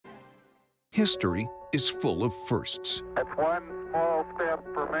history is full of firsts. It's one small step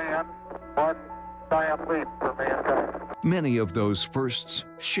for man, one giant leap for mankind. Many of those firsts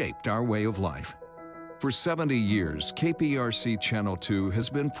shaped our way of life. For 70 years, KPRC Channel 2 has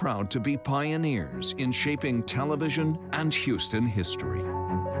been proud to be pioneers in shaping television and Houston history. In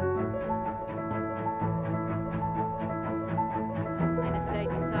a state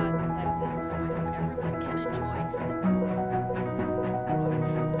the size of Texas, I hope everyone can enjoy.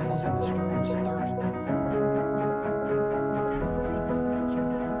 Causing the storms Thursday.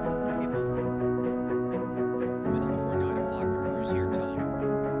 Minutes before 9 o'clock, the crew's here telling you.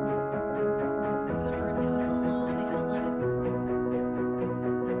 This is the first time in a long they highlighted.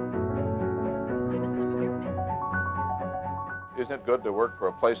 You see the sum of your pay. Isn't it good to work for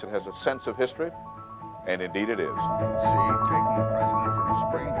a place that has a sense of history? And indeed it is. See, taking the president from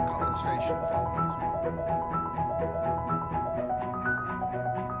Spring to College Station following.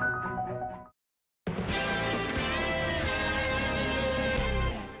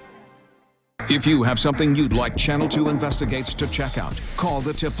 If you have something you'd like Channel 2 Investigates to check out, call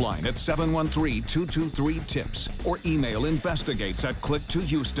the tip line at 713-223-TIPS or email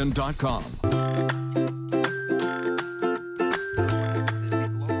investigates@click2houston.com.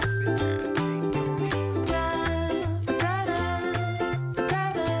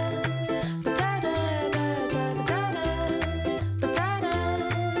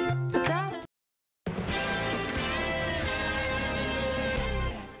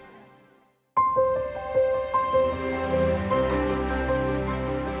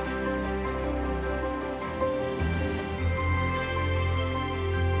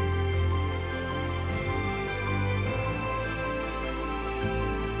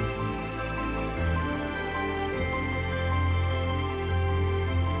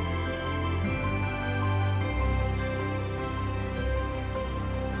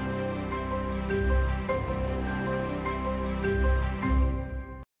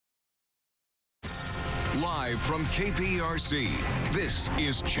 Live from KPRC, this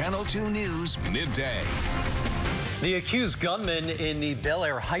is Channel 2 News Midday. The accused gunman in the Bel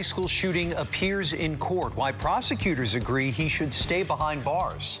Air High School shooting appears in court. Why prosecutors agree he should stay behind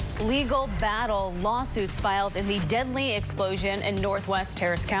bars. Legal battle, lawsuits filed in the deadly explosion in Northwest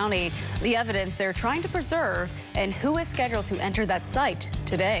Harris County. The evidence they're trying to preserve and who is scheduled to enter that site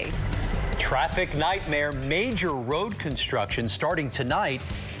today. Traffic nightmare, major road construction starting tonight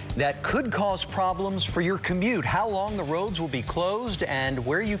that could cause problems for your commute. How long the roads will be closed and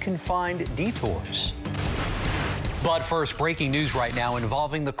where you can find detours. But first, breaking news right now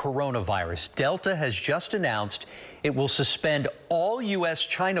involving the coronavirus. Delta has just announced it will suspend all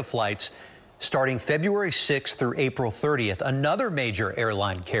U.S.-China flights starting February 6th through April 30th. Another major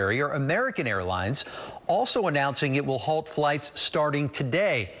airline carrier, American Airlines, also announcing it will halt flights starting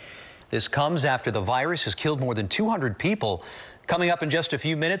today. This comes after the virus has killed more than 200 people. Coming up in just a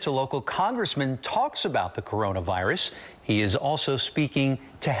few minutes, a local congressman talks about the coronavirus. He is also speaking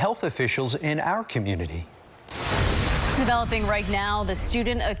to health officials in our community. Developing right now, the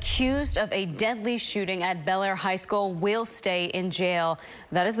student accused of a deadly shooting at Bel Air High School will stay in jail.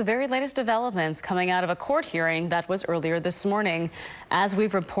 That is the very latest developments coming out of a court hearing that was earlier this morning. As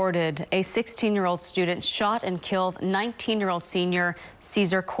we've reported, a 16-year-old student shot and killed 19-year-old senior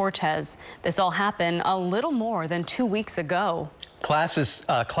Cesar Cortez. This all happened a little more than 2 weeks ago. Class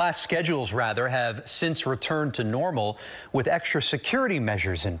schedules have since returned to normal with extra security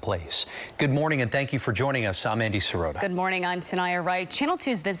measures in place. Good morning and thank you for joining us. I'm Andy Sirota. Good morning. I'm Tanaya Wright. Channel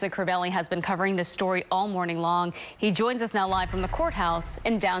 2's Vincent Crivelli has been covering this story all morning long. He joins us now live from the courthouse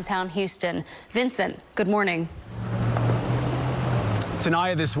in downtown Houston. Vincent, good morning.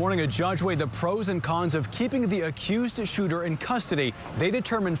 Tanaya, this morning, a judge weighed the pros and cons of keeping the accused shooter in custody. They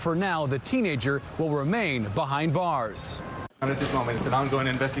determined for now the teenager will remain behind bars. At this moment, it's an ongoing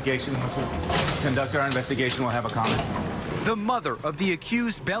investigation. Once we conduct our investigation, we'll have a comment. The mother of the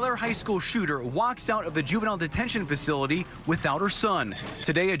accused Bel Air High School shooter walks out of the juvenile detention facility without her son.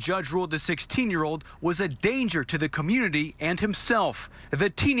 Today, a judge ruled the 16-year-old was a danger to the community and himself. The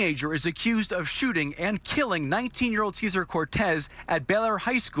teenager is accused of shooting and killing 19-year-old Cesar Cortez at Bel Air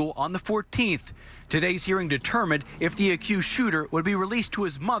High School on the 14th. Today's hearing determined if the accused shooter would be released to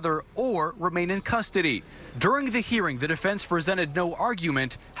his mother or remain in custody. During the hearing, the defense presented no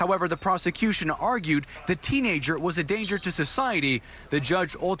argument. However, the prosecution argued the teenager was a danger to society. The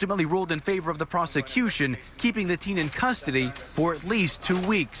judge ultimately ruled in favor of the prosecution, keeping the teen in custody for at least 2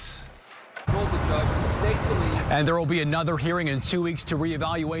 weeks. Told the judge And there will be another hearing in 2 weeks to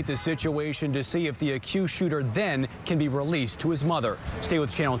reevaluate the situation to see if the accused shooter then can be released to his mother. Stay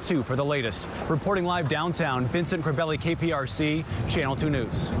with Channel 2 for the latest. Reporting live downtown, Vincent Crivelli, KPRC, Channel 2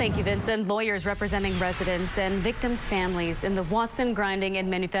 News. Thank you, Vincent. Lawyers representing residents and victims' families in the Watson grinding and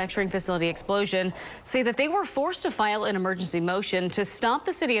manufacturing facility explosion say that they were forced to file an emergency motion to stop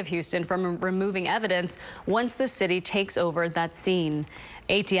the city of Houston from removing evidence once the city takes over that scene.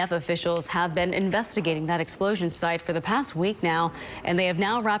 ATF officials have been investigating that explosion site for the past week now, and they have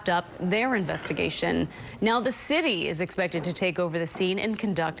now wrapped up their investigation. Now the city is expected to take over the scene and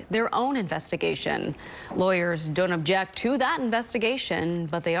conduct their own investigation. Lawyers don't object to that investigation,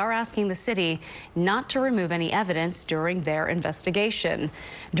 but they are asking the city not to remove any evidence during their investigation.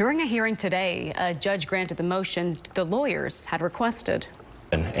 During a hearing today, a judge granted the motion the lawyers had requested.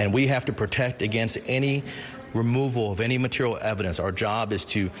 And we have to protect against any removal of any material evidence. Our job is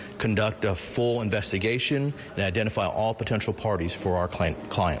to conduct a full investigation and identify all potential parties for our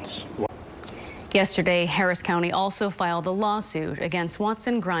clients. Yesterday, Harris County also filed a lawsuit against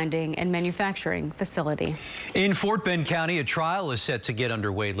Watson Grinding and Manufacturing Facility. In Fort Bend County, a trial is set to get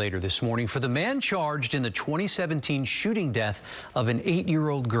underway later this morning for the man charged in the 2017 shooting death of an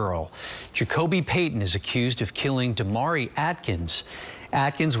 8-year-old girl. Jacoby Payton is accused of killing Damari Atkins.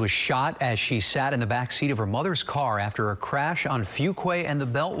 Atkins was shot as she sat in the back seat of her mother's car after a crash on Fuquay and the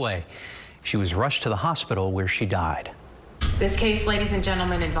Beltway. She was rushed to the hospital where she died. This case, ladies and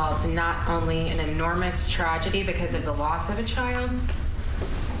gentlemen, involves not only an enormous tragedy because of the loss of a child,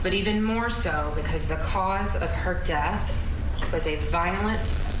 but even more so because the cause of her death was a violent,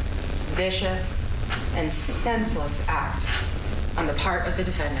 vicious, and senseless act on the part of the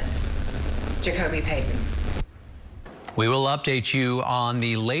defendant, Jacoby Payton. We will update you on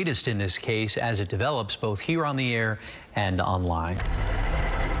the latest in this case as it develops, both here on the air and online.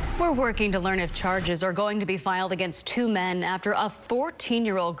 We're working to learn if charges are going to be filed against 2 men after a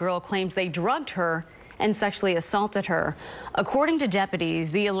 14-year-old girl claims they drugged her and sexually assaulted her. According to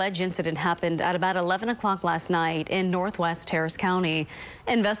deputies, the alleged incident happened at about 11 o'clock last night in Northwest Harris County.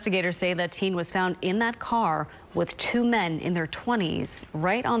 Investigators say that teen was found in that car with 2 men in their 20s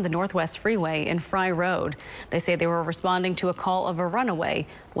right on the Northwest Freeway in Fry Road. They say they were responding to a call of a runaway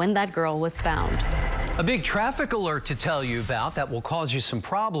when that girl was found. A big traffic alert to tell you about that will cause you some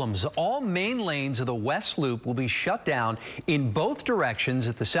problems. All main lanes of the West Loop will be shut down in both directions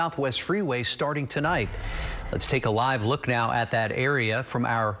at the Southwest Freeway starting tonight. Let's take a live look now at that area from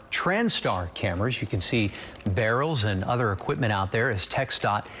our TransStar cameras. You can see barrels and other equipment out there as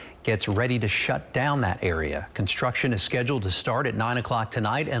TxDOT gets ready to shut down that area. Construction is scheduled to start at 9 o'clock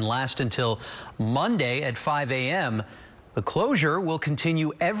tonight and last until Monday at 5 a.m. The closure will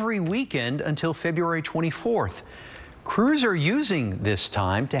continue every weekend until February 24th. Crews are using this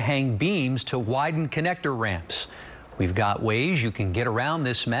time to hang beams to widen connector ramps. We've got ways you can get around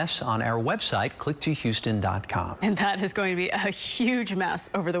this mess on our website, click2houston.com. And that is going to be a huge mess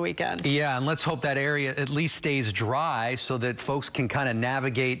over the weekend. Yeah, and let's hope that area at least stays dry so that folks can kind of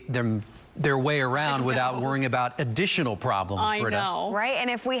navigate their way around without worrying about additional problems, Britta. I know. Right, and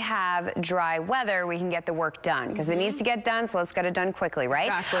if we have dry weather, we can get the work done because it needs to get done, so let's get it done quickly, right?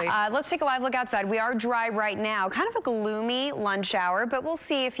 Exactly. Let's take a live look outside. We are dry right now, kind of a gloomy lunch hour, but we'll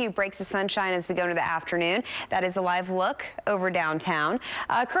see a few breaks of sunshine as we go into the afternoon. That is a live look over downtown.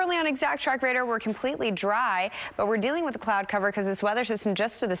 Currently on Exact Track Radar, we're completely dry, but we're dealing with the cloud cover because this weather system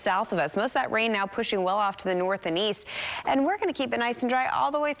just to the south of us. Most of that rain now pushing well off to the north and east, and we're going to keep it nice and dry all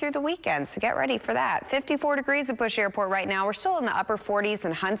the way through the weekend. So get ready for that. 54 degrees at Bush Airport right now. We're still in the upper 40s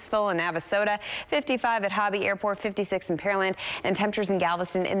in Huntsville and Navasota, 55 at Hobby Airport, 56 in Pearland, and temperatures in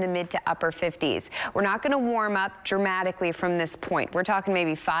Galveston in the mid to upper 50s. We're not going to warm up dramatically from this point. We're talking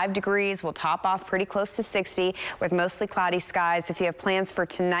maybe 5 degrees. We'll top off pretty close to 60 with mostly cloudy skies. If you have plans for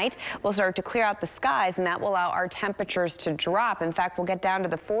tonight, we'll start to clear out the skies, and that will allow our temperatures to drop. In fact, we'll get down to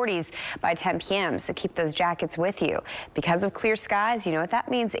the 40s by 10 p.m., so keep those jackets with you. Because of clear skies, you know what that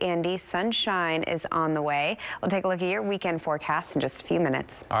means, Andy. Sunshine is on the way. We'll take a look at your weekend forecast in just a few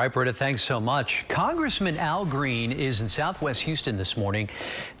minutes. All right, Britta, thanks so much. Congressman Al Green is in Southwest Houston this morning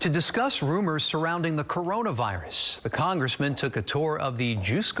to discuss rumors surrounding the coronavirus. The congressman took a tour of the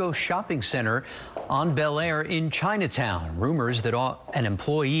Jusco Shopping Center on Bel Air in Chinatown. Rumors that an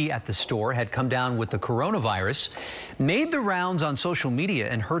employee at the store had come down with the coronavirus made the rounds on social media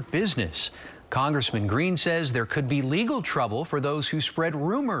and hurt business. Congressman Green says there could be legal trouble for those who spread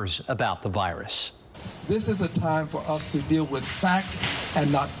rumors about the virus. This is a time for us to deal with facts and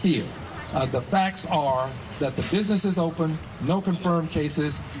not fear. The facts are that the business is open, no confirmed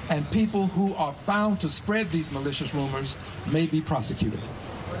cases, and people who are found to spread these malicious rumors may be prosecuted.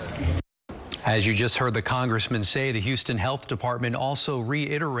 As you just heard the congressman say, the Houston Health Department also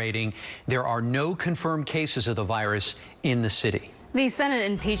reiterating there are no confirmed cases of the virus in the city. The Senate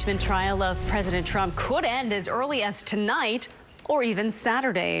impeachment trial of President Trump could end as early as tonight or even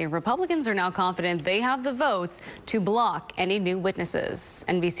Saturday. Republicans are now confident they have the votes to block any new witnesses.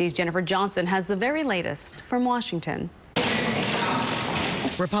 NBC's Jennifer Johnson has the very latest from Washington.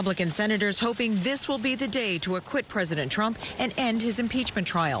 Republican senators hoping this will be the day to acquit President Trump and end his impeachment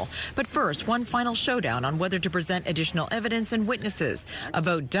trial. But first, one final showdown on whether to present additional evidence and witnesses, a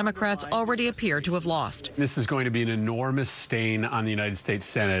vote Democrats already appear to have lost. This is going to be an enormous stain on the United States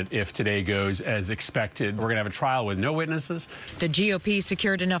Senate if today goes as expected. We're going to have a trial with no witnesses. The GOP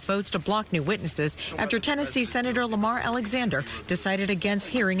secured enough votes to block new witnesses after Tennessee Senator Lamar Alexander decided against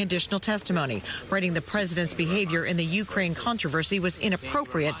hearing additional testimony, writing the president's behavior in the Ukraine controversy was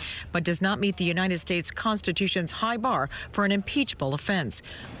inappropriate, but does not meet the United States Constitution's high bar for an impeachable offense.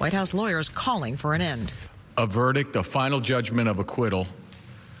 White House lawyers calling for an end. A verdict, a final judgment of acquittal,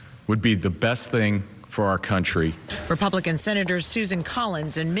 would be the best thing for our country. Republican Senators Susan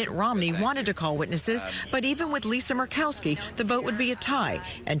Collins and Mitt Romney wanted to call witnesses, but even with Lisa Murkowski, the vote would be a tie,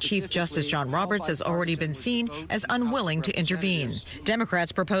 and Chief Justice John Roberts has already been seen as unwilling to intervene.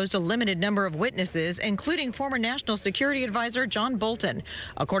 Democrats proposed a limited number of witnesses, including former National Security Advisor John Bolton.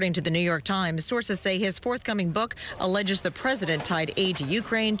 According to the New York Times, sources say his forthcoming book alleges the president tied aid to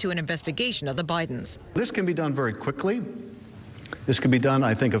Ukraine to an investigation of the Bidens. This can be done very quickly. This could be done,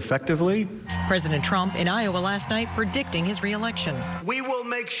 I think, effectively. President Trump in Iowa last night predicting his reelection. We will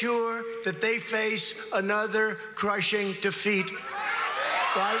make sure that they face another crushing defeat,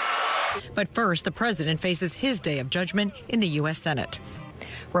 right? But first, the president faces his day of judgment in the U.S. Senate.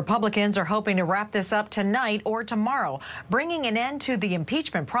 Republicans are hoping to wrap this up tonight or tomorrow, bringing an end to the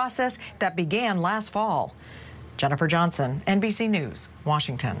impeachment process that began last fall. Jennifer Johnson, NBC News,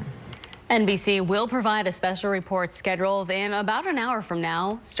 Washington. NBC will provide a special report scheduled in about an hour from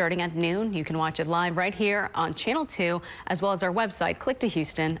now, starting at noon. You can watch it live right here on Channel 2, as well as our website,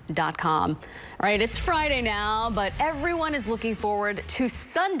 clicktohouston.com. All right, it's Friday now, but everyone is looking forward to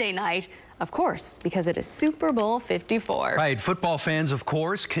Sunday night, of course, because it is Super Bowl 54. Right, football fans, of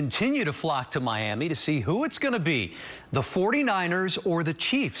course, continue to flock to Miami to see who it's going to be, the 49ers or the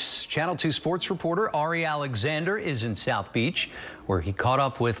Chiefs. Channel 2 sports reporter Ari Alexander is in South Beach, where he caught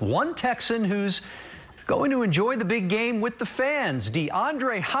up with one Texan who's going to enjoy the big game with the fans.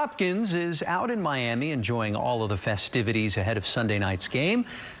 DeAndre Hopkins is out in Miami enjoying all of the festivities ahead of Sunday night's game.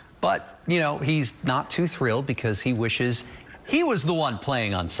 But, you know, he's not too thrilled because he wishes he was the one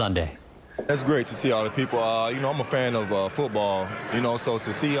playing on Sunday. It's great to see all the people. You know, I'm a fan of football, you know, so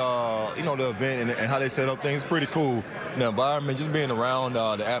to see, you know, the event and how they set up things is pretty cool. The environment, just being around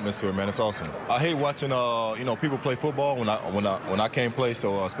the atmosphere, man, it's awesome. I hate watching, you know, people play football when I can't play,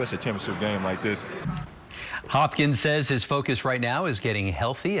 so especially a championship game like this. Hopkins says his focus right now is getting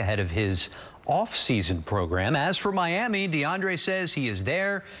healthy ahead of his off-season program. As for Miami, DeAndre says he is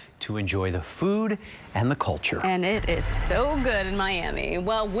there to enjoy the food and the culture. And it is so good in Miami.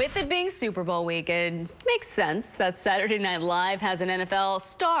 Well, with it being Super Bowl week, it makes sense that Saturday Night Live has an NFL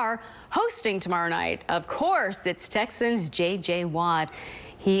star hosting tomorrow night. Of course, it's Texans' J.J. Watt.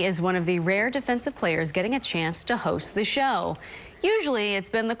 He is one of the rare defensive players getting a chance to host the show. Usually it's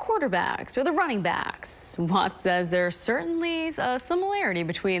been the quarterbacks or the running backs. Watt says there's certainly a similarity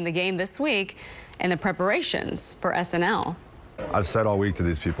between the game this week and the preparations for SNL. I've said all week to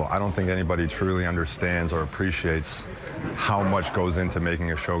these people, I don't think anybody truly understands or appreciates how much goes into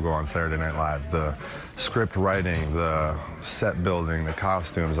making a show go on Saturday Night Live. The script writing, the set building, the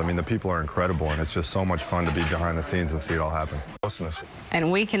costumes. I mean, the people are incredible, and it's just so much fun to be behind the scenes and see it all happen.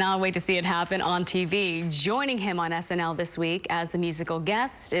 And we cannot wait to see it happen on TV. Joining him on SNL this week as the musical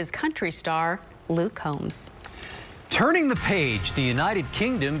guest is country star Luke Combs. Turning the page, the United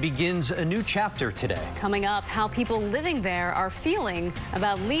Kingdom begins a new chapter today. Coming up, how people living there are feeling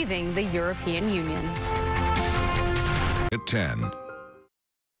about leaving the European Union. At 10.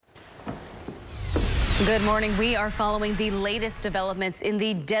 Good morning. We are following the latest developments in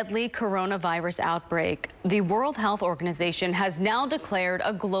the deadly coronavirus outbreak. The World Health Organization has now declared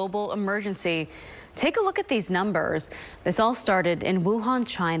a global emergency. Take a look at these numbers. This all started in Wuhan,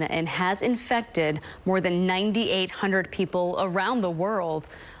 China, and has infected more than 9,800 people around the world.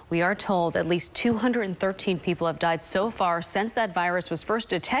 We are told at least 213 people have died so far since that virus was first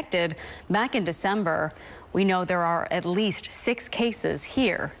detected back in December. We know there are at least 6 cases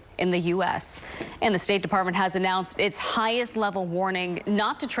here in the U.S. And the State Department has announced its highest level warning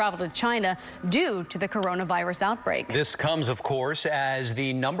not to travel to China due to the coronavirus outbreak. This comes, of course, as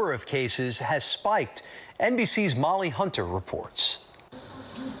the number of cases has spiked. NBC's Molly Hunter reports.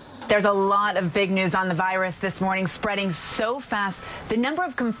 There's a lot of big news on the virus this morning, spreading so fast. The number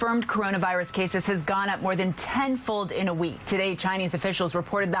of confirmed coronavirus cases has gone up more than tenfold in a week. Today, Chinese officials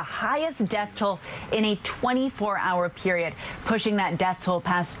reported the highest death toll in a 24-hour period, pushing that death toll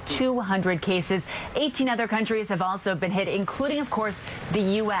past 200 cases. 18 other countries have also been hit, including, of course, the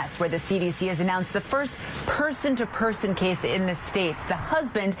U.S., where the CDC has announced the first person-to-person case in the states. The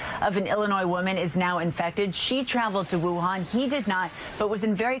husband of an Illinois woman is now infected. She traveled to Wuhan. He did not, but was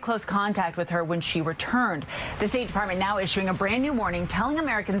in very close contact with her when she returned. The State Department now issuing a brand new warning telling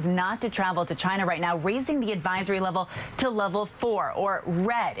Americans not to travel to China right now, raising the advisory level to level 4 or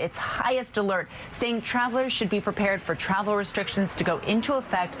red, its highest alert, saying travelers should be prepared for travel restrictions to go into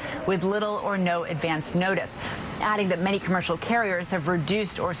effect with little or no advance notice, adding that many commercial carriers have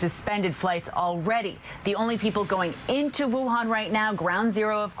reduced or suspended flights already. The only people going into Wuhan right now, ground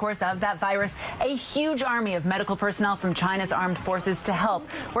zero, of course, of that virus, a huge army of medical personnel from China's armed forces to help.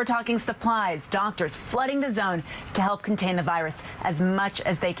 We're talking supplies, doctors flooding the zone to help contain the virus as much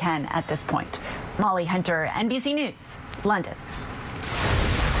as they can at this point. Molly Hunter, NBC News, London.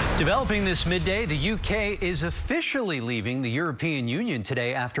 Developing this midday, the UK is officially leaving the European Union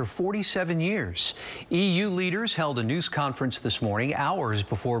today after 47 years. EU leaders held a news conference this morning, hours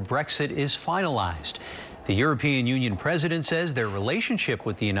before Brexit is finalized. The European Union president says their relationship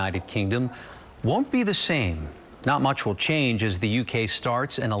with the United Kingdom won't be the same. Not much will change as the UK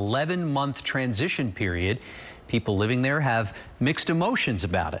starts an 11-month transition period. People living there have mixed emotions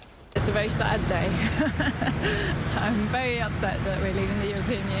about it. It's a very sad day. I'm very upset that we're leaving the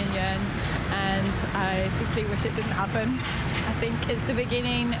European Union, and I simply wish it didn't happen. I think it's the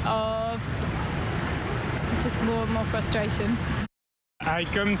beginning of just more and more frustration. I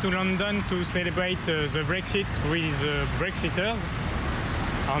come to London to celebrate the Brexit with Brexiters,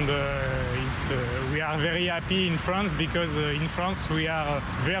 and we are very happy in France because in France we are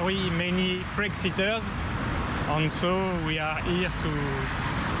very many Brexiters, and so we are here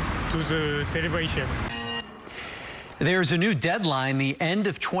to the celebration. There's a new deadline. The end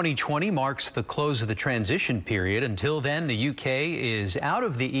of 2020 marks the close of the transition period. Until then, the UK is out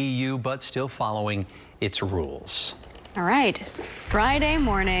of the EU, but still following its rules. All right, Friday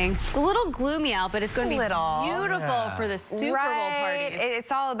morning. It's a little gloomy out, but it's going to be beautiful for the Super Bowl party. It's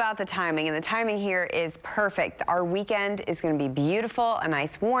all about the timing, and the timing here is perfect. Our weekend is going to be beautiful, a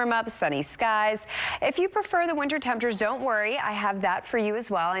nice warm-up, sunny skies. If you prefer the winter temperatures, don't worry. I have that for you as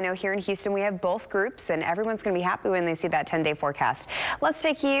well. I know here in Houston we have both groups, and everyone's going to be happy when they see that 10-day forecast. Let's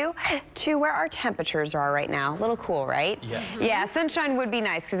take you to where our temperatures are right now. A little cool, right? Yes. Yeah, sunshine would be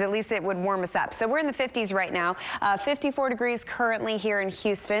nice because at least it would warm us up. So we're in the 50s right now. 54 degrees currently here in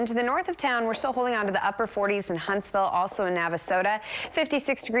Houston. To the north of town, we're still holding on to the upper 40s in Huntsville, also in Navasota.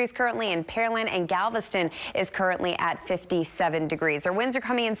 56 degrees currently in Pearland, and Galveston is currently at 57 degrees. Our winds are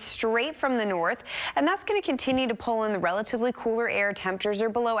coming in straight from the north, and that's going to continue to pull in the relatively cooler air. Temperatures are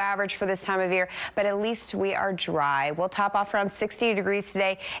below average for this time of year, but at least we are dry. We'll top off around 60 degrees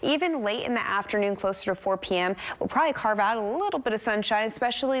today. Even late in the afternoon, closer to 4 p.m., we'll probably carve out a little bit of sunshine,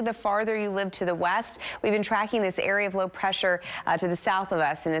 especially the farther you live to the west. We've been tracking this area of low pressure to the south of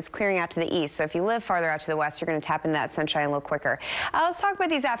us, and it's clearing out to the east. So if you live farther out to the west, you're going to tap into that sunshine a little quicker. Let's talk about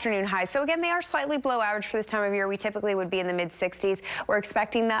these afternoon highs. So again, they are slightly below average for this time of year. We typically would be in the mid-60s. We're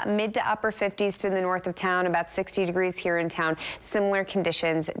expecting that mid to upper 50s to the north of town, about 60 degrees here in town. Similar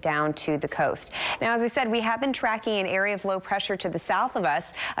conditions down to the coast. Now, as I said, we have been tracking an area of low pressure to the south of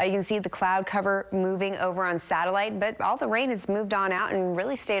us. You can see the cloud cover moving over on satellite, but all the rain has moved on out and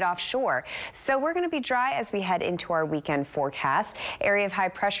really stayed offshore. So we're going to be dry as we head into our weekend forecast. Area of high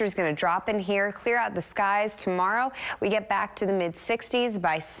pressure is going to drop in here, clear out the skies. Tomorrow, we get back to the mid-60s.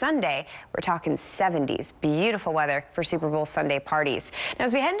 By Sunday, we're talking 70s. Beautiful weather for Super Bowl Sunday parties. Now,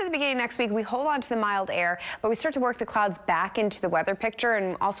 as we head into the beginning of next week, we hold on to the mild air, but we start to work the clouds back into the weather picture,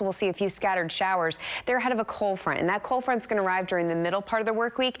 and also we'll see a few scattered showers. They're ahead of a cold front, and that cold front's going to arrive during the middle part of the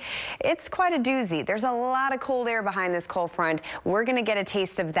work week. It's quite a doozy. There's a lot of cold air behind this cold front. We're going to get a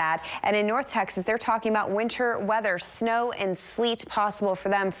taste of that. And in North Texas, they're talking about winter weather, snow and sleet possible for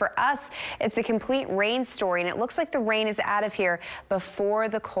them. For us, it's a complete rain story, and it looks like the rain is out of here before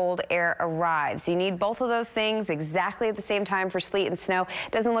the cold air arrives. You need both of those things exactly at the same time for sleet and snow.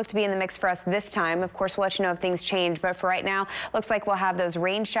 Doesn't look to be in the mix for us this time. Of course, we'll let you know if things change, but for right now, looks like we'll have those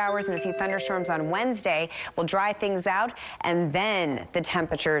rain showers and a few thunderstorms on Wednesday. We'll dry things out, and then the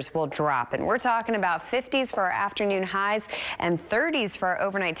temperatures will drop. And we're talking about 50s for our afternoon highs and 30s for our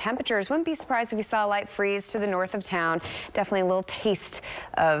overnight temperatures. Wouldn't be surprised if we saw a light freeze to the north of town. Definitely a little taste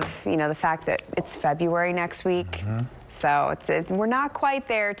of, the fact that it's February next week. So we're not quite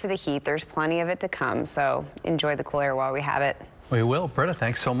there to the heat. There's plenty of it to come. So enjoy the cool air while we have it. We will. Britta,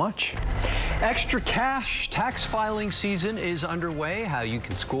 thanks so much. Extra cash tax filing season is underway. How you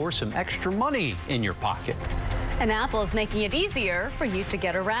can score some extra money in your pocket. And Apple is making it easier for you to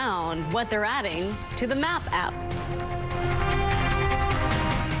get around. What they're adding to the Map app.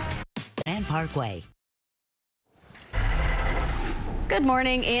 And Parkway. Good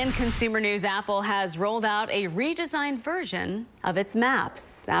morning. In consumer news, Apple has rolled out a redesigned version of its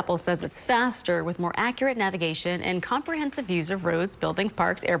maps. Apple says it's faster with more accurate navigation and comprehensive views of roads, buildings,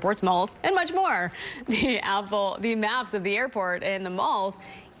 parks, airports, malls, and much more. The maps of the airport and the malls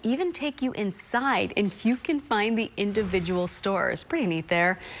even take you inside and you can find the individual stores. Pretty neat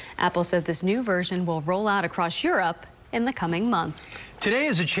there. Apple said this new version will roll out across Europe in the coming months. Today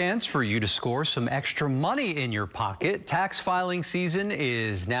is a chance for you to score some extra money in your pocket. Tax filing season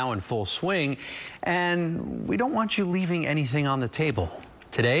is now in full swing, and we don't want you leaving anything on the table.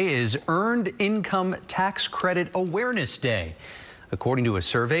 Today is Earned Income Tax Credit Awareness Day. According to a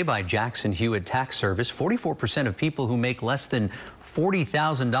survey by Jackson Hewitt Tax Service, 44% of people who make less than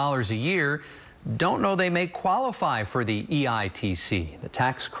 $40,000 a year don't know they may qualify for the EITC. The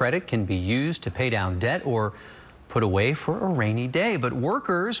tax credit can be used to pay down debt or put away for a rainy day, but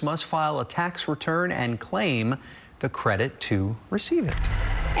workers must file a tax return and claim the credit to receive it.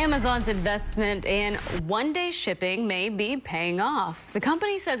 Amazon's investment in one-day shipping may be paying off. The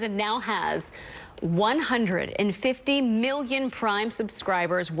company says it now has 150 million Prime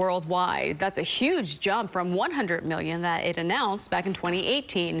subscribers worldwide. That's a huge jump from 100 million that it announced back in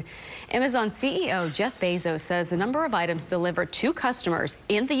 2018. Amazon CEO Jeff Bezos says the number of items delivered to customers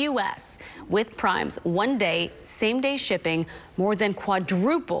in the U.S. with Prime's one-day, same-day shipping more than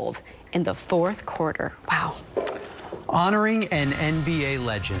quadrupled in the fourth quarter. Wow. Honoring an NBA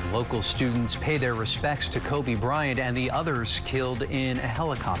legend, local students pay their respects to Kobe Bryant and the others killed in a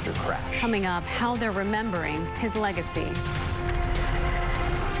helicopter crash. Coming up, how they're remembering his legacy.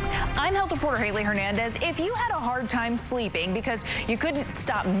 I'm health reporter Haley Hernandez. If you had a hard time sleeping because you couldn't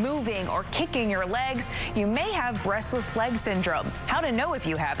stop moving or kicking your legs, you may have restless leg syndrome. How to know if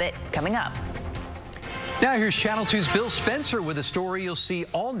you have it, coming up. Now here's Channel 2's Bill Spencer with a story you'll see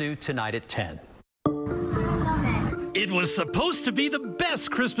all new tonight at 10. It was supposed to be the best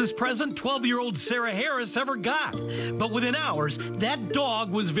Christmas present 12-year-old Sarah Harris ever got. But within hours, that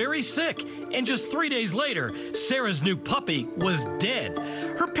dog was very sick. And just 3 days later, Sarah's new puppy was dead.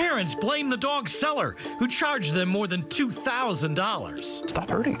 Her parents blamed the dog's seller, who charged them more than $2,000. Stop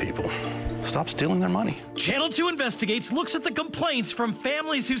hurting people. Stop stealing their money. Channel 2 Investigates looks at the complaints from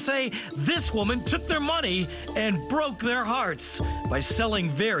families who say this woman took their money and broke their hearts by selling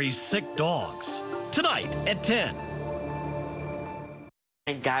very sick dogs. Tonight at 10.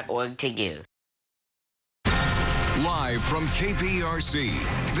 .org to give. Live from KPRC,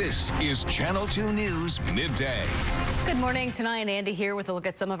 this is Channel 2 News Midday. Good morning. Tonight, Andy here with a look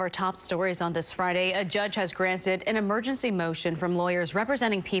at some of our top stories on this Friday. A judge has granted an emergency motion from lawyers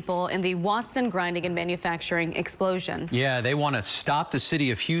representing people in the Watson grinding and manufacturing explosion. Yeah, they want to stop the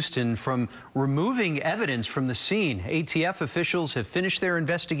city of Houston from removing evidence from the scene. ATF officials have finished their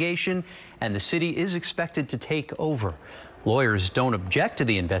investigation, and the city is expected to take over. Lawyers don't object to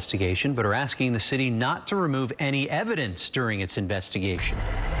the investigation, but are asking the city not to remove any evidence during its investigation.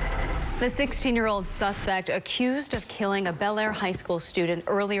 The 16-year-old suspect accused of killing a Bel Air high school student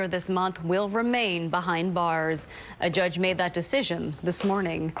earlier this month will remain behind bars. A judge made that decision this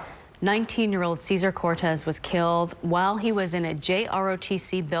morning. 19-year-old Cesar Cortez was killed while he was in a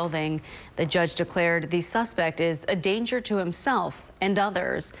JROTC building. The judge declared the suspect is a danger to himself and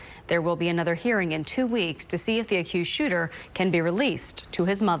others. There will be another hearing in 2 weeks to see if the accused shooter can be released to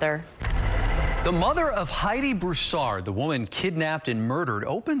his mother. The mother of Heidi Broussard, the woman kidnapped and murdered,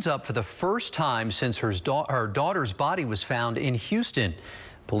 opens up for the first time since her daughter's body was found in Houston.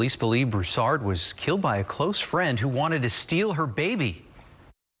 Police believe Broussard was killed by a close friend who wanted to steal her baby.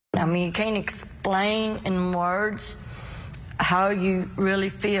 I mean, you can't explain in words how you really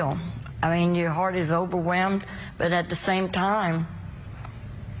feel. I mean, your heart is overwhelmed, but at the same time,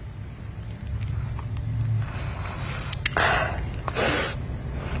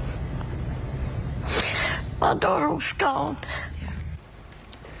 my daughter was gone.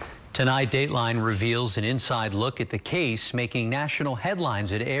 Tonight, Dateline reveals an inside look at the case making national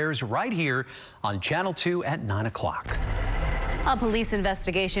headlines. It airs right here on Channel 2 at 9 o'clock. A police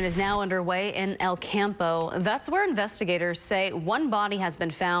investigation is now underway in El Campo. That's where investigators say one body has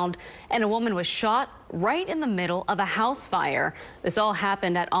been found and a woman was shot right in the middle of a house fire. This all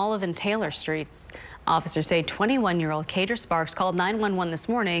happened at Olive and Taylor Streets. Officers say 21-year-old Cater Sparks called 911 this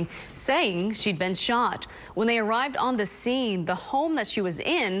morning saying she'd been shot. When they arrived on the scene, the home that she was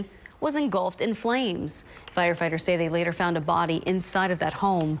in was engulfed in flames. Firefighters say they later found a body inside of that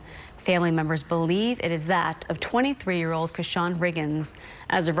home. Family members believe it is that of 23-year-old Kashawn Riggins.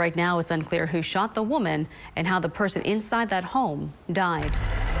 As of right now, it's unclear who shot the woman and how the person inside that home died.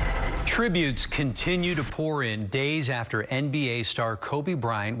 Tributes continue to pour in days after NBA star Kobe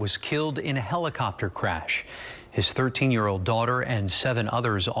Bryant was killed in a helicopter crash. His 13-year-old daughter and 7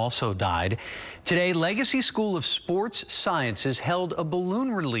 others also died. Today, Legacy School of Sports Sciences held a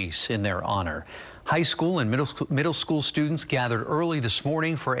balloon release in their honor. High school and middle school students gathered early this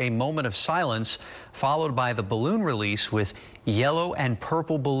morning for a moment of silence, followed by the balloon release with yellow and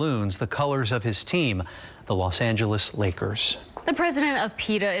purple balloons, the colors of his team, the Los Angeles Lakers. The president of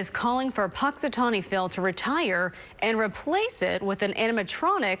PETA is calling for Punxsutawney Phil to retire and replace it with an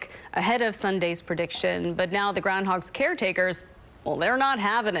animatronic ahead of Sunday's prediction. But now the groundhog's caretakers, well, they're not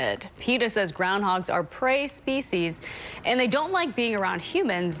having it. PETA says groundhogs are prey species and they don't like being around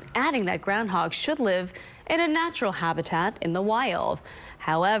humans, adding that groundhogs should live in a natural habitat in the wild.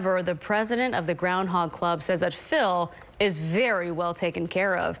 However, the president of the Groundhog Club says that Phil is very well taken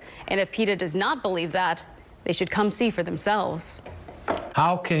care of. And if PETA does not believe that, they should come see for themselves.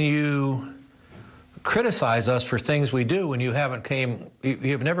 How can you criticize us for things we do when you haven't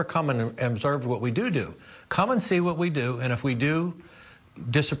you have never come and observed what we do? Come and see what we do, and if we do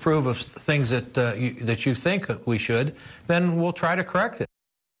disapprove of things that you think we should, then we'll try to correct it.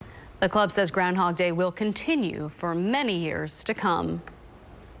 The club says Groundhog Day will continue for many years to come.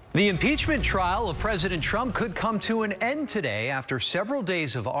 The impeachment trial of President Trump could come to an end today after several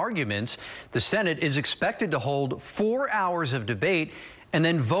days of arguments. The Senate is expected to hold 4 hours of debate and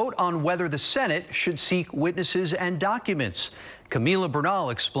then vote on whether the Senate should seek witnesses and documents. Camila Bernal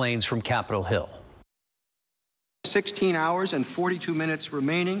explains from Capitol Hill. 16 hours and 42 minutes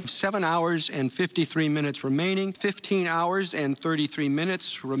remaining, 7 hours and 53 minutes remaining, 15 hours and 33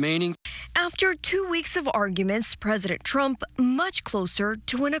 minutes remaining. After 2 weeks of arguments, President Trump much closer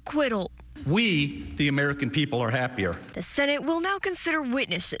to an acquittal. We, the American people, are happier. The Senate will now consider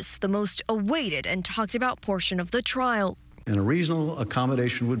witnesses, the most awaited and talked about portion of the trial. And a reasonable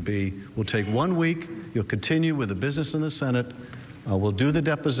accommodation would be, we'll take 1 week, you'll continue with the business in the Senate, we'll do the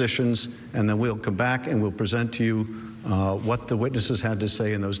depositions, and then we'll come back and we'll present to you what the witnesses had to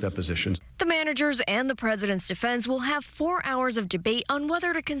say in those depositions. The managers and the president's defense will have 4 hours of debate on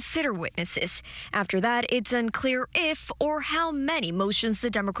whether to consider witnesses. After that, it's unclear if or how many motions the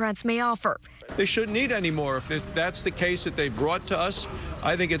Democrats may offer. They shouldn't need any more. If that's the case that they brought to us,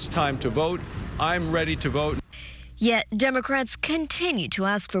 I think it's time to vote. I'm ready to vote. Yet Democrats continue to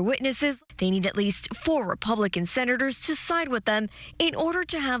ask for witnesses. They need at least 4 Republican senators to side with them in order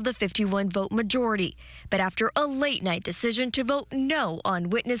to have the 51-vote majority. But after a late-night decision to vote no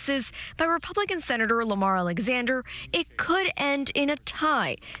on witnesses by Republican Senator Lamar Alexander, it could end in a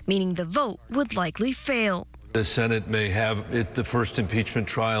tie, meaning the vote would likely fail. The Senate may have the first impeachment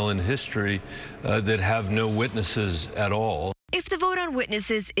trial in history that have no witnesses at all. If the vote on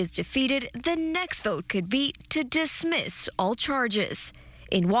witnesses is defeated, the next vote could be to dismiss all charges.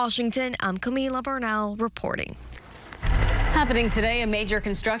 In Washington, I'm Camila Bernal reporting. Happening today, a major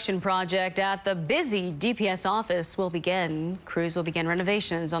construction project at the busy DPS office will begin. Crews will begin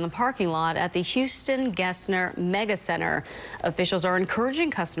renovations on the parking lot at the Houston Gessner Mega Center. Officials are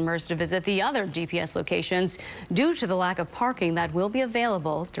encouraging customers to visit the other DPS locations due to the lack of parking that will be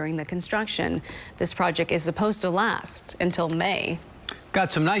available during the construction. This project is supposed to last until May. Got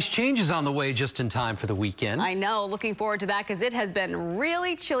some nice changes on the way just in time for the weekend. I know. Looking forward to that because it has been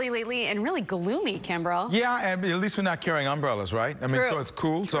really chilly lately and really gloomy, Kimbrough. Yeah, and at least we're not carrying umbrellas, right? I mean, so it's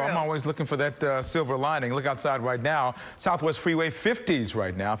cool. So I'm always looking for that silver lining. Look outside right now. Southwest Freeway 50s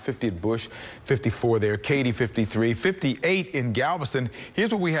right now. 50 at Bush, 54 there. Katy 53, 58 in Galveston.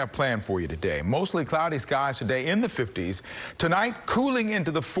 Here's what we have planned for you today. Mostly cloudy skies today in the 50s. Tonight, cooling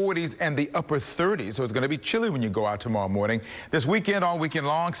into the 40s and the upper 30s. So it's going to be chilly when you go out tomorrow morning. This weekend, all weekend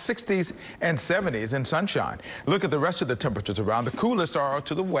long, 60s and 70s and sunshine. Look at the rest of the temperatures around. The coolest are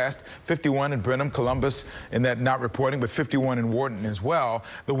to the west, 51 in Brenham, Columbus, and that not reporting, but 51 in Wharton as well.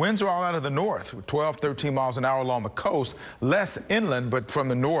 The winds are all out of the north, 12, 13 miles an hour along the coast, less inland, but from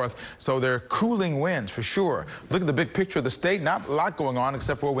the north. So they're cooling winds for sure. Look at the big picture of the state. Not a lot going on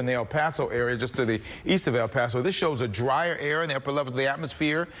except for over in the El Paso area, just to the east of El Paso. This shows a drier air in the upper levels of the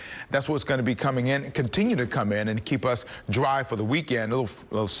atmosphere. That's what's going to be coming in, continue to come in and keep us dry for the weekend. A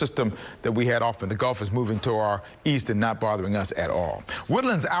little system that we had off in the Gulf is moving to our east and not bothering us at all.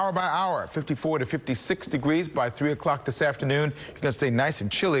 Woodlands hour by hour, 54 to 56 degrees by 3 o'clock this afternoon. You're going to stay nice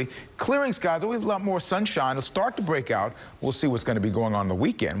and chilly. Clearing skies, we have a lot more sunshine. It'll start to break out. We'll see what's going to be going on the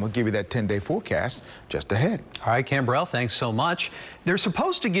weekend. We'll give you that 10-day forecast just ahead. All right, Cambrell, thanks so much. They're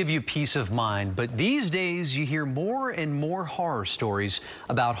supposed to give you peace of mind, but these days you hear more and more horror stories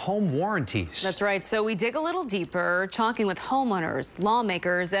about home warranties. That's right. So we dig a little deeper, talking with homeowners,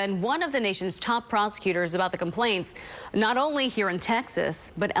 lawmakers, and one of the nation's top prosecutors about the complaints, not only here in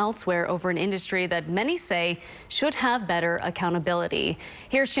Texas, but elsewhere over an industry that many say should have better accountability.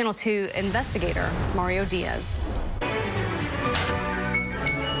 Here's Channel 2 investigator Mario Diaz.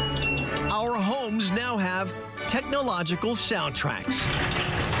 Our homes now have technological soundtracks,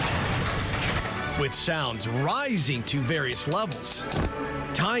 with sounds rising to various levels.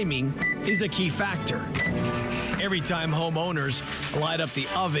 Timing is a key factor. Every time homeowners light up the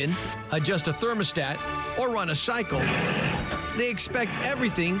oven, adjust a thermostat, or run a cycle, they expect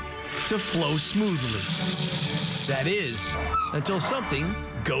everything to flow smoothly. That is, until something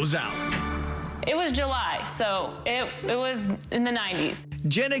goes out. It was July, so it was in the 90s.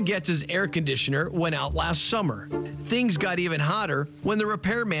 Jenna Getz's air conditioner went out last summer. Things got even hotter when the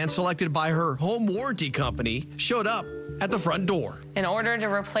repairman selected by her home warranty company showed up at the front door. In order to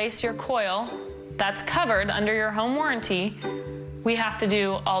replace your coil that's covered under your home warranty, we have to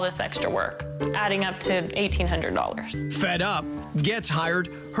do all this extra work, adding up to $1,800. Fed up, Getz hired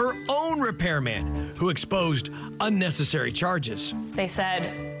her own repairman, who exposed unnecessary charges. They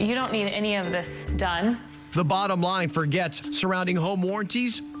said, you don't need any of this done. The bottom line for Getz surrounding home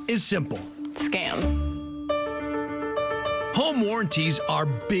warranties is simple. Scam. Home warranties are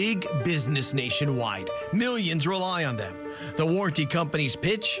big business nationwide. Millions rely on them. The warranty companies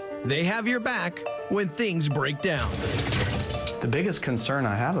pitch, they have your back when things break down. The biggest concern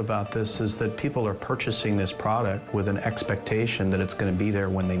I have about this is that people are purchasing this product with an expectation that it's going to be there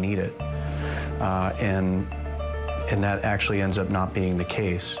when they need it. And that actually ends up not being the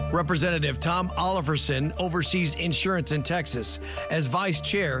case. Representative Tom Oliverson oversees insurance in Texas as vice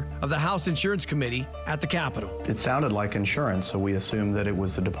chair of the House Insurance Committee at the Capitol. It sounded like insurance, so we assumed that it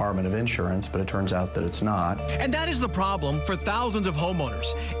was the Department of Insurance, but it turns out that it's not. And that is the problem for thousands of homeowners.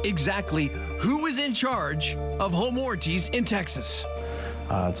 Exactly who is in charge of home warranties in Texas?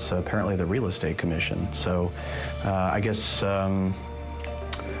 It's apparently the Real Estate Commission. So I guess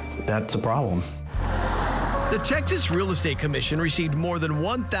that's a problem. The Texas Real Estate Commission received more than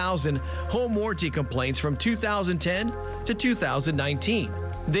 1,000 home warranty complaints from 2010 to 2019.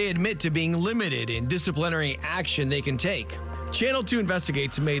 They admit to being limited in disciplinary action they can take. Channel 2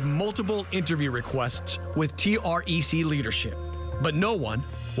 Investigates made multiple interview requests with TREC leadership, but no one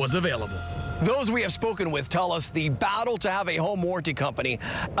was available. Those we have spoken with tell us the battle to have a home warranty company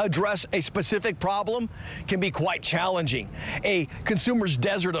address a specific problem can be quite challenging. A consumer's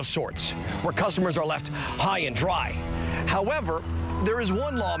desert of sorts, where customers are left high and dry. However, there is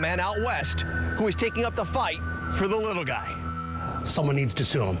one lawman out west who is taking up the fight for the little guy. Someone needs to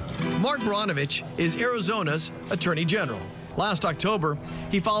sue him. Mark Baranovich is Arizona's Attorney General. Last October,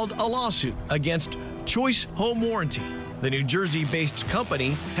 he filed a lawsuit against Choice Home Warranty. The New Jersey-based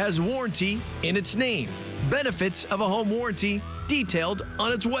company has warranty in its name, benefits of a home warranty detailed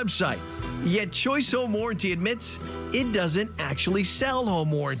on its website. Yet Choice Home Warranty admits it doesn't actually sell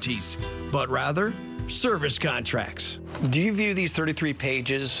home warranties, but rather service contracts. Do you view these 33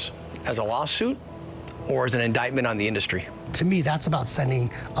 pages as a lawsuit or as an indictment on the industry? To me, that's about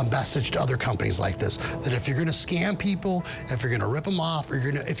sending a message to other companies like this, that if you're going to scam people, if you're going to rip them off, or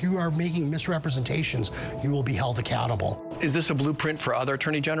if you are making misrepresentations, you will be held accountable. Is this a blueprint for other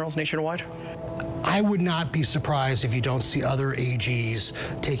attorney generals nationwide? I would not be surprised if you don't see other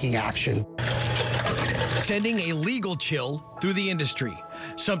AGs taking action. Sending a legal chill through the industry,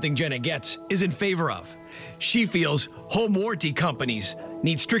 something Jenna Getz is in favor of. She feels home warranty companies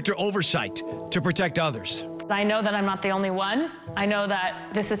need stricter oversight to protect others. I know that I'm not the only one. I know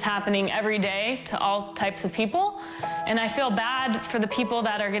that this is happening every day to all types of people, and I feel bad for the people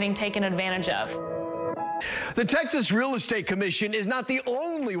that are getting taken advantage of. The Texas Real Estate Commission is not the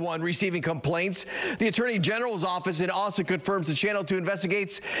only one receiving complaints. The Attorney General's office in Austin confirms to Channel 2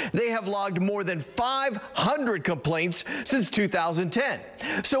 Investigates they have logged more than 500 complaints since 2010.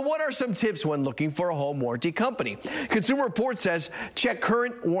 So what are some tips when looking for a home warranty company? Consumer Reports says check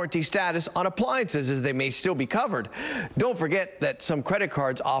current warranty status on appliances as they may still be covered. Don't forget that some credit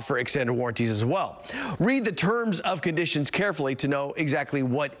cards offer extended warranties as well. Read the terms of conditions carefully to know exactly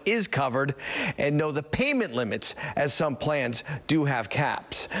what is covered and know the payment limits, as some plans do have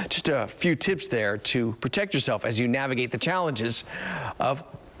caps. Just a few tips there to protect yourself as you navigate the challenges of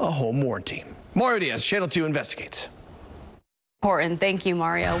a home warranty. Mario Diaz, Channel 2 Investigates. Important. Thank you,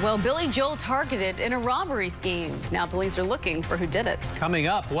 Mario. Well, Billy Joel targeted in a robbery scheme. Now police are looking for who did it. Coming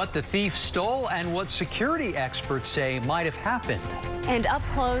up, what the thief stole and what security experts say might have happened. And up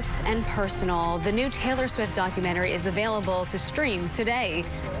close and personal, the new Taylor Swift documentary is available to stream today.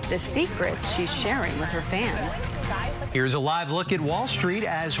 The secrets she's sharing with her fans. Here's a live look at Wall Street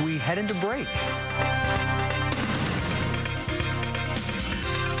as we head into break.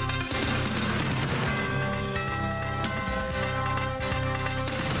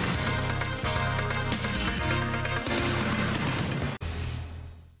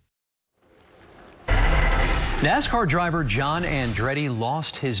 NASCAR driver John Andretti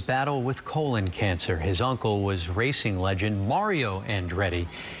lost his battle with colon cancer. His uncle was racing legend Mario Andretti.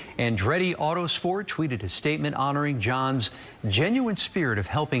 Andretti Autosport tweeted a statement honoring John's genuine spirit of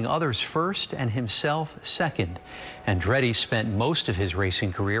helping others first and himself second. Andretti spent most of his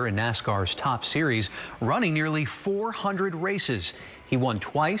racing career in NASCAR's top series, running nearly 400 races. He won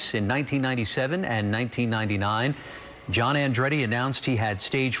twice in 1997 and 1999. John Andretti announced he had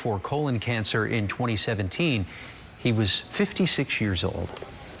stage 4 colon cancer in 2017. He was 56 years old.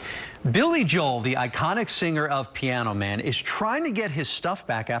 Billy Joel, the iconic singer of Piano Man, is trying to get his stuff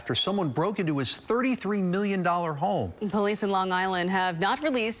back after someone broke into his $33 million home. Police in Long Island have not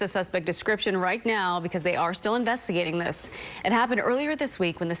released a suspect description right now because they are still investigating this. It happened earlier this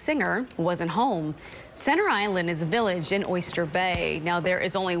week when the singer wasn't home. Center Island is a village in Oyster Bay. Now, there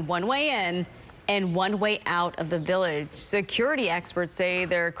is only one way in and one way out of the village. Security experts say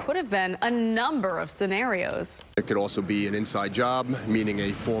there could have been a number of scenarios. It could also be an inside job, meaning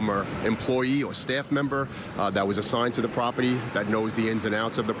a former employee or staff member that was assigned to the property that knows the ins and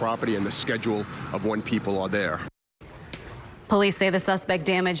outs of the property and the schedule of when people are there. Police say the suspect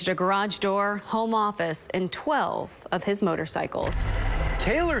damaged a garage door, home office, and 12 of his motorcycles.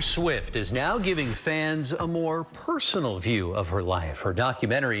 Taylor Swift is now giving fans a more personal view of her life. Her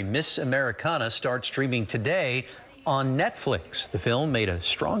documentary, Miss Americana, starts streaming today on Netflix. The film made a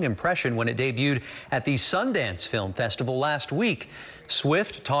strong impression when it debuted at the Sundance Film Festival last week.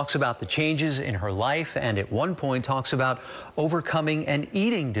 Swift talks about the changes in her life and at one point talks about overcoming an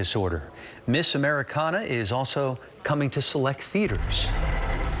eating disorder. Miss Americana is also coming to select theaters.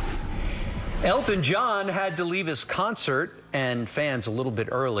 Elton John had to leave his concert and fans a little bit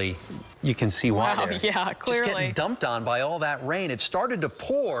early. You can see why. Wow, there. yeah, clearly. Just getting dumped on by all that rain. It started to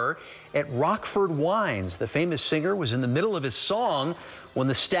pour at Rockford Wines. The famous singer was in the middle of his song when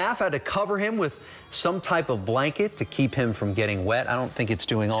the staff had to cover him with some type of blanket to keep him from getting wet. I don't think it's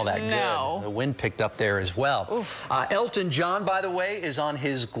doing all that good. The wind picked up there as well. Elton John, by the way, is on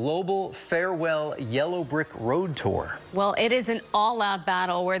his global farewell Yellow Brick Road tour. Well, it is an all-out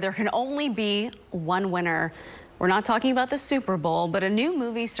battle where there can only be one winner. We're not talking about the Super Bowl, but a new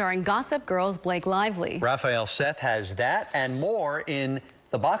movie starring Gossip Girl's Blake Lively. Raphael Seth has that and more in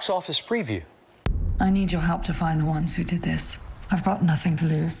the box office preview. I need your help to find the ones who did this. I've got nothing to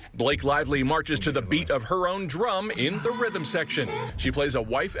lose. Blake Lively marches to the beat of her own drum in the rhythm section. She plays a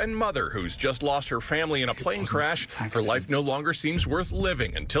wife and mother who's just lost her family in a plane crash. Her life no longer seems worth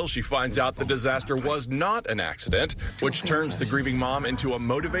living until she finds out the disaster was not an accident, which turns the grieving mom into a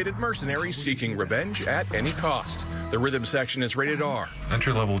motivated mercenary seeking revenge at any cost. The rhythm section is rated R.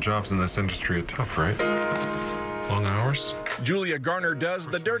 Entry-level jobs in this industry are tough, right? Long hours? Julia Garner does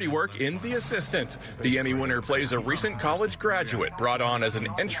the dirty work in The Assistant. The Emmy winner plays a recent college graduate brought on as an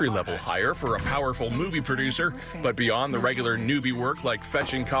entry-level hire for a powerful movie producer. But beyond the regular newbie work like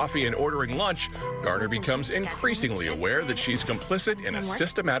fetching coffee and ordering lunch, Garner becomes increasingly aware that she's complicit in a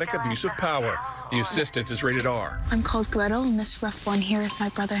systematic abuse of power. The Assistant is rated R. I'm called Gretel, and this rough one here is my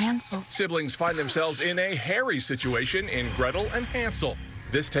brother Hansel. Siblings find themselves in a hairy situation in Gretel and Hansel.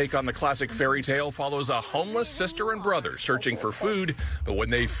 This take on the classic fairy tale follows a homeless sister and brother searching for food, but when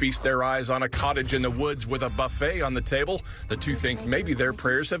they feast their eyes on a cottage in the woods with a buffet on the table, the two think maybe their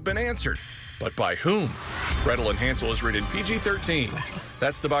prayers have been answered. But by whom? Gretel and Hansel is rated PG-13.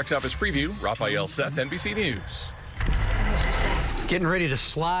 That's the box office preview. Raphael Seth, NBC News. Getting ready to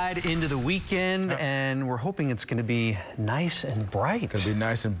slide into the weekend, and we're hoping it's going to be nice and bright. It's going to be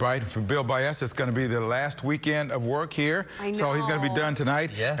nice and bright. For Bill Baez, it's going to be the last weekend of work here. So he's going to be done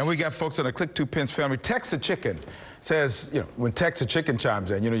tonight. Yes. And we got folks on the Click 2 Pence family. Text the Chicken says, you know, when Text the Chicken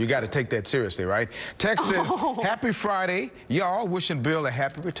chimes in, you know, you got to take that seriously, right? Text says, happy Friday. Y'all wishing Bill a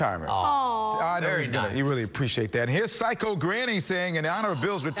happy retirement. I know he's gonna, he really appreciate that. And here's Psycho Granny saying, in honor of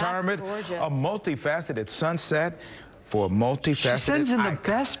Bill's retirement, a multifaceted sunset for a multifaceted She sends in the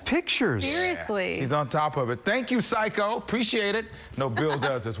best pictures. Seriously. She's on top of it. Thank you, Psycho. Appreciate it. No, Bill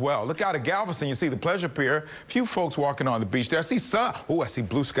does as well. Look out at Galveston. You see the Pleasure Pier. Few folks walking on the beach there. I see sun. Oh, I see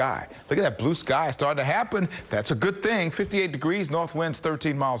blue sky. Look at that blue sky starting to happen. That's a good thing. 58 degrees, north winds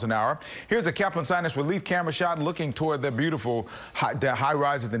 13 miles an hour. Here's a Kaplan Sinus relief camera shot looking toward the beautiful high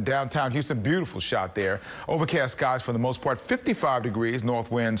rises in downtown Houston. Beautiful shot there. Overcast skies for the most part. 55 degrees, north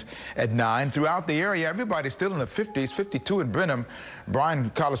winds at 9. Throughout the area, everybody's still in the 50s. 52 in Brenham, Bryan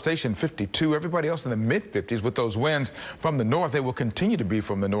College Station 52. Everybody else in the mid-50s with those winds from the north. They will continue to be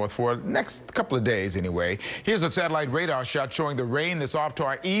from the north for the next couple of days anyway. Here's a satellite radar shot showing the rain that's off to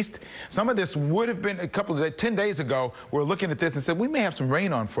our east. Some of this would have been a couple of days, 10 days ago. We're looking at this and said we may have some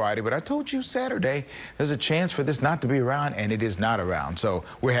rain on Friday, but I told you Saturday there's a chance for this not to be around, and it is not around. So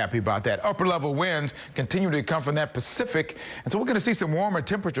we're happy about that. Upper level winds continue to come from that Pacific, and so we're going to see some warmer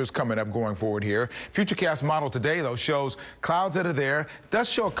temperatures coming up going forward here. Futurecast model today, though, shows clouds that are there. It does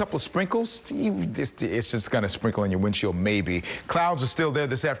show a couple of sprinkles. It's just going to sprinkle in your windshield, maybe. Clouds are still there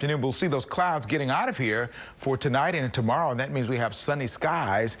this afternoon. We'll see those clouds getting out of here for tonight and tomorrow, and that means we have sunny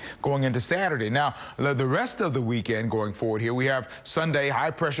skies going into Saturday. Now, the rest of the weekend going forward here, we have Sunday,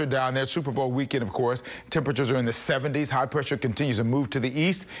 high pressure down there. Super Bowl weekend, of course. Temperatures are in the 70s. High pressure continues to move to the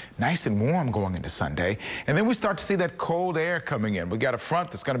east. Nice and warm going into Sunday. And then we start to see that cold air coming in. We got a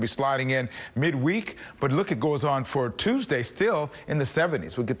front that's going to be sliding in midweek, but look, it goes on for Tuesday still in the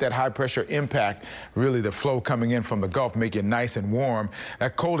 70s. We'll get that high pressure impact, really the flow coming in from the Gulf, make it nice and warm.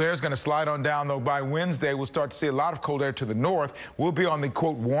 That cold air is going to slide on down, though. By Wednesday, we'll start to see a lot of cold air to the north. We'll be on the,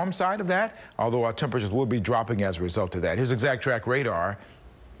 quote, warm side of that, although our temperatures will be dropping as a result of that. Here's exact track radar.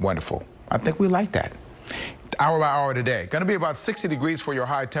 Wonderful. I think we like that. Hour by hour today. Going to be about 60 degrees for your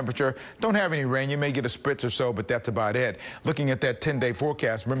high temperature. Don't have any rain. You may get a spritz or so, but that's about it. Looking at that 10-day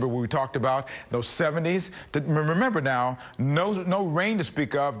forecast, remember what we talked about, those 70s? Remember now, no rain to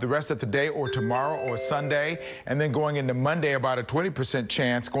speak of the rest of today or tomorrow or Sunday. And then going into Monday, about a 20%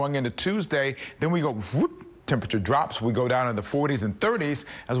 chance. Going into Tuesday, then we go whoop. Temperature drops. We go down in the 40s and 30s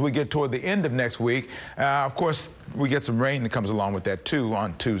as we get toward the end of next week. Of course, we get some rain that comes along with that, too,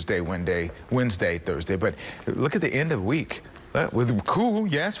 on Tuesday, Wednesday, Thursday. But look at the end of the week. With cool,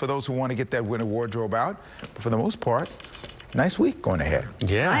 yes, for those who want to get that winter wardrobe out. But for the most part, nice week going ahead.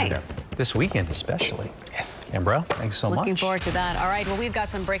 Yeah. Nice. This weekend especially. Yes. Ambro, thanks so much. Looking forward to that. All right, well, we've got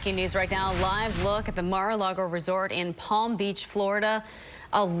some breaking news right now. Live look at the Mar-a-Lago Resort in Palm Beach, Florida.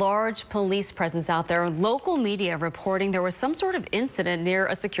 A large police presence out there. Local media reporting there was some sort of incident near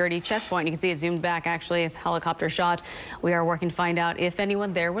a security checkpoint. You can see it zoomed back, actually, a helicopter shot. We are working to find out if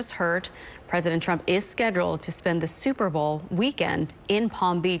anyone there was hurt. President Trump is scheduled to spend the Super Bowl weekend in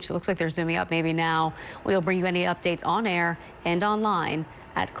Palm Beach. It looks like they're zooming up maybe now. We'll bring you any updates on air and online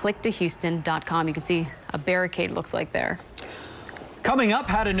at clicktohouston.com. You can see a barricade looks like there. Coming up,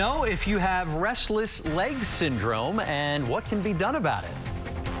 how to know if you have restless leg syndrome and what can be done about it.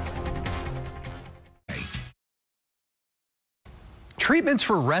 Treatments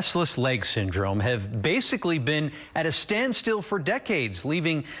for restless leg syndrome have basically been at a standstill for decades,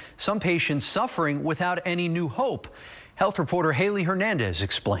 leaving some patients suffering without any new hope. Health reporter Haley Hernandez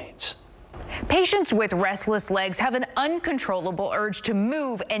explains. Patients with restless legs have an uncontrollable urge to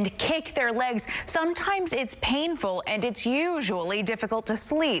move and kick their legs. Sometimes it's painful and it's usually difficult to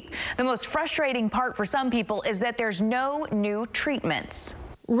sleep. The most frustrating part for some people is that there's no new treatments.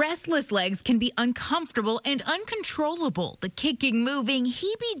 Restless legs can be uncomfortable and uncontrollable. The kicking, moving,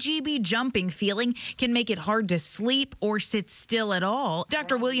 heebie-jeebie jumping feeling can make it hard to sleep or sit still at all.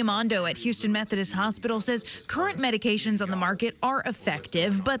 Dr. William Ondo at Houston Methodist Hospital says current medications on the market are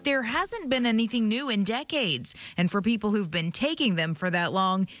effective, but there hasn't been anything new in decades. And for people who've been taking them for that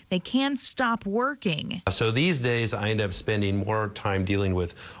long, they can stop working. So these days, I end up spending more time dealing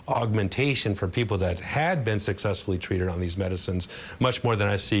with augmentation for people that had been successfully treated on these medicines, much more than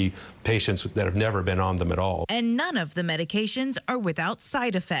I see patients that have never been on them at all. And none of the medications are without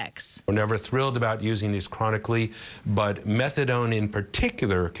side effects. We're never thrilled about using these chronically, but methadone in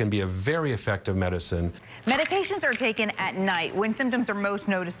particular can be a very effective medicine. Medications are taken at night when symptoms are most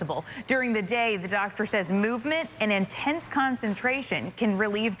noticeable. During the day, the doctor says movement and intense concentration can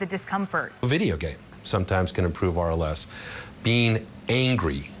relieve the discomfort. A video game sometimes can improve RLS. Being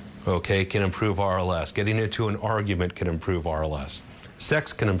angry, okay, can improve RLS. Getting into an argument can improve RLS.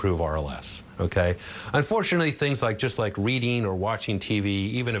 Sex can improve RLS. okay? Unfortunately, things like just like reading or watching TV,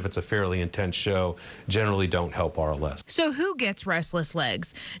 even if it's a fairly intense show, generally don't help RLS. So who gets restless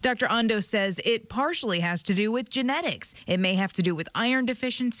legs? Dr. Ando says it partially has to do with genetics. It may have to do with iron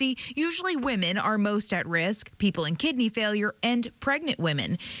deficiency. Usually women are most at risk, people in kidney failure, and pregnant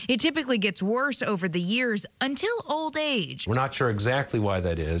women. It typically gets worse over the years until old age. We're not sure exactly why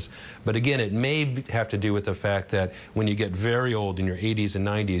that is, but again, it may have to do with the fact that when you get very old in your 80s and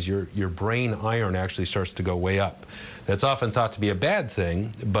 90s, your brain iron actually starts to go way up. That's often thought to be a bad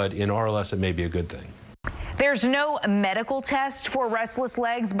thing, but in RLS it may be a good thing. There's no medical test for restless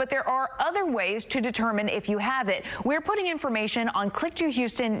legs, but there are other ways to determine if you have it. We're putting information on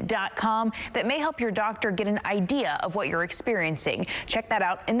click2houston.com that may help your doctor get an idea of what you're experiencing. Check that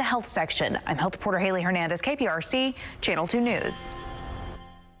out in the health section. I'm health reporter Haley Hernandez, KPRC, Channel 2 News.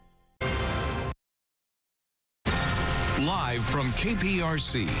 Live from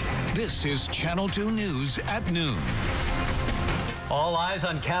KPRC, this is Channel 2 News at noon. All eyes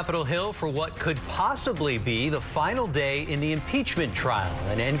on Capitol Hill for what could possibly be the final day in the impeachment trial.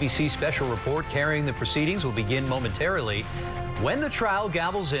 An NBC special report carrying the proceedings will begin momentarily. When the trial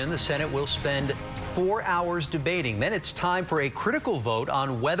gavels in, the Senate will spend 4 hours debating. Then it's time for a critical vote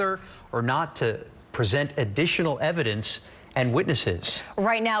on whether or not to present additional evidence and witnesses.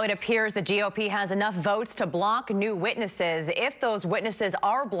 Right now, it appears the GOP has enough votes to block new witnesses. If those witnesses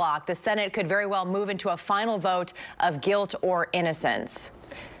are blocked, the Senate could very well move into a final vote of guilt or innocence.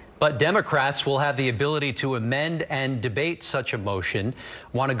 But Democrats will have the ability to amend and debate such a motion.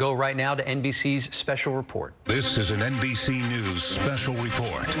 Want to go right now to NBC's special report. This is an NBC News special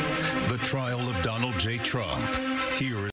report. The trial of Donald J. Trump. Here is